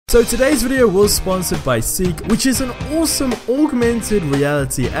So today's video was sponsored by Seek, which is an awesome augmented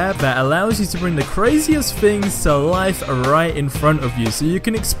reality app that allows you to bring the craziest things to life right in front of you, so you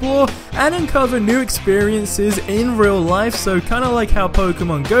can explore and uncover new experiences in real life. So kind of like how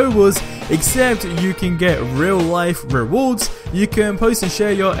Pokemon Go was, except you can get real life rewards. You can post and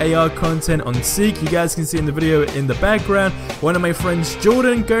share your AR content on Seek. You guys can see in the video in the background one of my friends,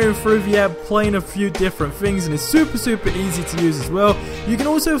 Jordan, going through the app, playing a few different things, and it's super easy to use as well. You can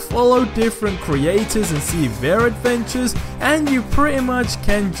also follow different creators and see their adventures, and you pretty much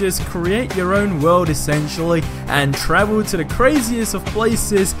can just create your own world essentially and travel to the craziest of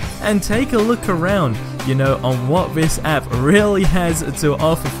places and take a look around, you know, on what this app really has to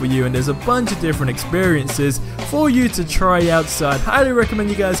offer for you. And there's a bunch of different experiences for you to try out, so I'd highly recommend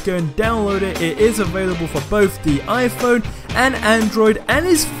you guys go and download it. It is available for both the iPhone and Android, and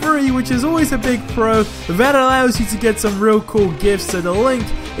is free, which is always a big pro. That allows you to get some real cool gifts, so the link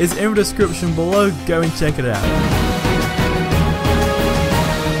is in the description below. Go and check it out.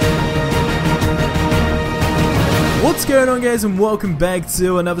 What's going on, guys, and welcome back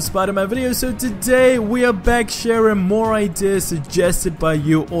to another Spider-Man video. So today we are back sharing more ideas suggested by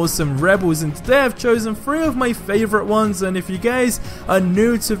you awesome rebels, and today I've chosen 3 of my favorite ones. And if you guys are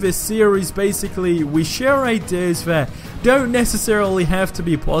new to this series, basically we share ideas that don't necessarily have to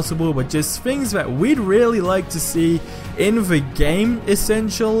be possible, but just things that we'd really like to see in the game,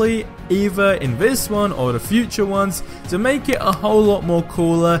 essentially, either in this one or the future ones, to make it a whole lot more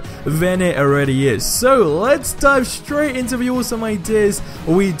cooler than it already is. So let's dive straight into the awesome ideas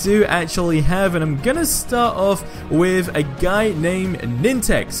we do actually have, and I'm gonna start off with a guy named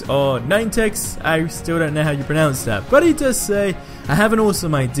Nintex, or Nintex, I still don't know how you pronounce that, but he does say, I have an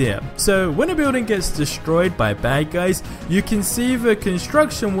awesome idea. So when a building gets destroyed by bad guys, you can see the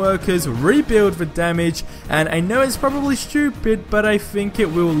construction workers rebuild the damage, and I know it's probably stupid, but I think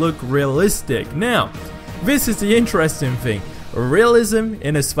it will look realistic. Now, this is the interesting thing. Realism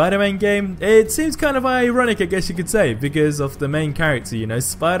in a Spider-Man game, it seems kind of ironic, I guess you could say, because of the main character, you know,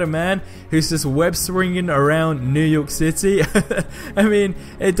 Spider-Man, who's just web swinging around New York City. I mean,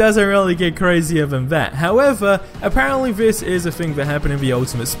 it doesn't really get crazier than that. However, apparently this is a thing that happened in the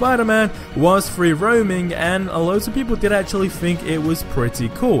Ultimate Spider-Man, was free roaming, and a lot of people did actually think it was pretty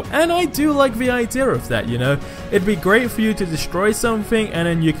cool. And I do like the idea of that, you know. It'd be great for you to destroy something and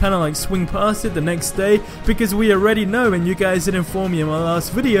then you kind of like swing past it the next day, because we already know, and you guys did inform me in my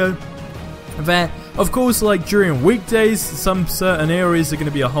last video, that of course, like during weekdays, some certain areas are going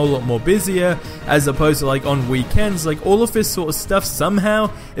to be a whole lot more busier as opposed to like on weekends. Like all of this sort of stuff somehow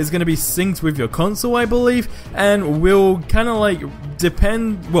is going to be synced with your console, I believe, and will kind of like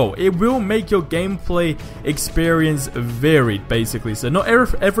depend, well, it will make your gameplay experience varied basically. So not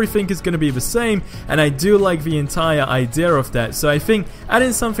everything is going to be the same, and I do like the entire idea of that. So I think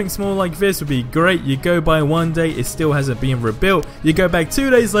adding something small like this would be great. You go by one day, it still hasn't been rebuilt. You go back 2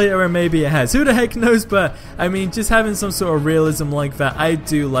 days later and maybe it has. Who the heck knows? But I mean, just having some sort of realism like that, I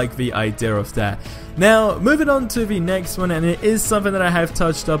do like the idea of that. Now, moving on to the next one, and it is something that I have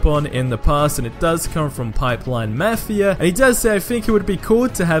touched up on in the past, and it does come from Pipeline Mafia, and he does say, I think it would be cool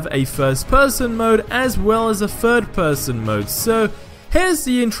to have a first-person mode as well as a third-person mode. So here's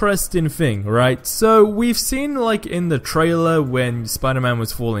the interesting thing, right? So we've seen like in the trailer when Spider-Man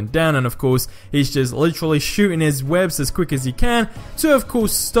was falling down, and of course he's just literally shooting his webs as quick as he can to of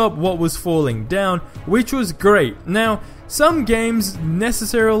course stop what was falling down, which was great. Now, some games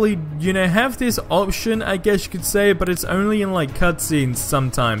necessarily, you know, have this option, I guess you could say, but it's only in like cutscenes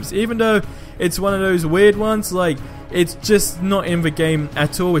sometimes, even though it's one of those weird ones, like it's just not in the game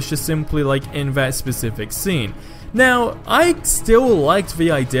at all, it's just simply like in that specific scene. Now, I still liked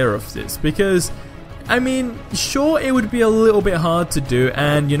the idea of this because, I mean, sure, it would be a little bit hard to do,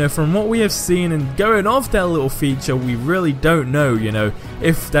 and, you know, from what we have seen and going off that little feature, we really don't know, you know,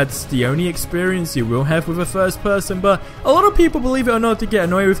 if that's the only experience you will have with a first person. But a lot of people, believe it or not, to get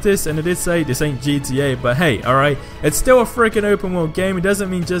annoyed with this, and it did say this ain't GTA, but hey, alright, it's still a freaking open world game. It doesn't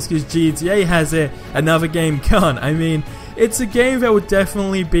mean just because GTA has it, another game can't. I mean, it's a game that would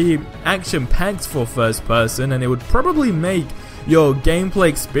definitely be action-packed for first person, and it would probably make your gameplay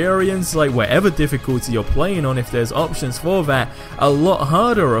experience, like whatever difficulty you're playing on, if there's options for that, a lot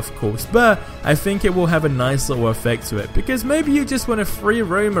harder of course. But I think it will have a nice little effect to it, because maybe you just want to free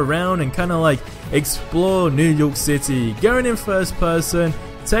roam around and kind of like explore New York City, going in first person,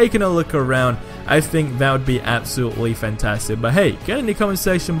 taking a look around. I think that would be absolutely fantastic. But hey, get in the comment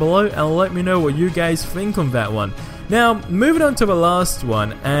section below and let me know what you guys think on that one. Now, moving on to the last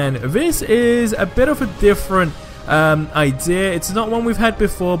one, and this is a bit of a different idea. It's not one we've had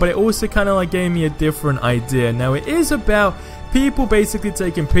before, but it also kind of like gave me a different idea. Now, it is about people basically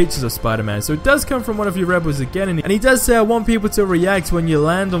taking pictures of Spider-Man. So it does come from one of you rebels again, and he does say, I want people to react when you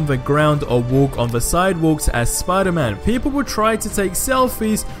land on the ground or walk on the sidewalks as Spider-Man. People will try to take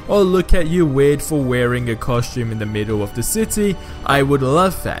selfies or look at you weird for wearing a costume in the middle of the city. I would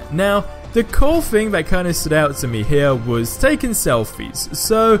love that. Now, the cool thing that kind of stood out to me here was taking selfies.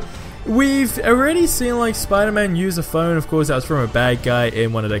 So we've already seen like Spider-Man use a phone. Of course, that was from a bad guy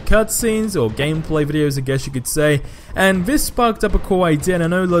in one of the cutscenes or gameplay videos, I guess you could say. And this sparked up a cool idea, and I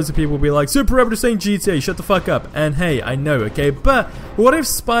know loads of people will be like, SuperRebel saying GTA, shut the fuck up. And hey, I know, okay, but what if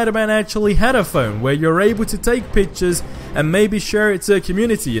Spider-Man actually had a phone where you're able to take pictures and maybe share it to a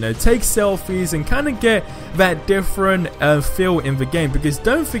community, you know, take selfies and kind of get that different feel in the game? Because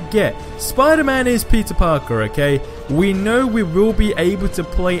don't forget, Spider-Man is Peter Parker, okay? We know we will be able to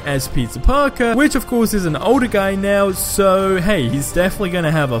play as Peter Parker, which of course is an older guy now, so hey, he's definitely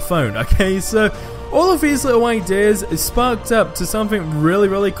gonna have a phone, okay? So all of these little ideas sparked up to something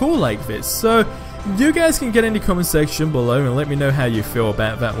really cool like this. So you guys can get in the comment section below and let me know how you feel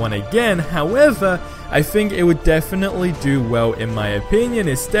about that one again. However, I think it would definitely do well in my opinion.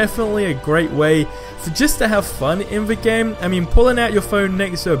 It's definitely a great way for just to have fun in the game. I mean, pulling out your phone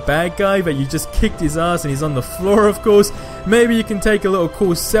next to a bad guy that you just kicked his ass and he's on the floor, of course. Maybe you can take a little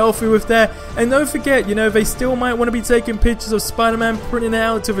cool selfie with that. And don't forget, you know, they still might want to be taking pictures of Spider-Man, printing it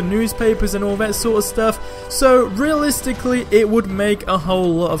out to the newspapers and all that sort of stuff. So realistically, it would make a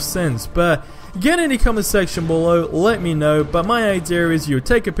whole lot of sense. But get in the comment section below, let me know. But my idea is you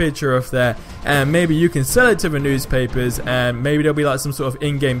take a picture of that and maybe you can sell it to the newspapers, and maybe there'll be like some sort of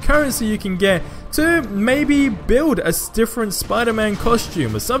in-game currency you can get to maybe build a different Spider-Man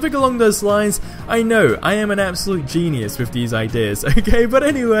costume or something along those lines. I know, I am an absolute genius with these ideas, okay? But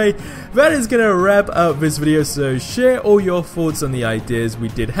anyway, that is gonna wrap up this video, so share all your thoughts on the ideas we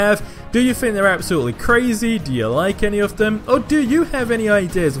did have. Do you think they're absolutely crazy? Do you like any of them? Or do you have any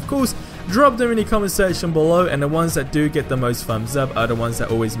ideas? Of course, drop them in the comment section below, and the ones that do get the most thumbs up are the ones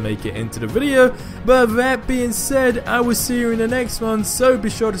that always make it into the video. But that being said, I will see you in the next one, so be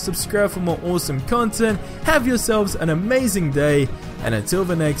sure to subscribe for more awesome content. Have yourselves an amazing day, and until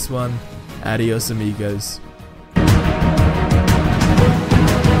the next one, adios amigos.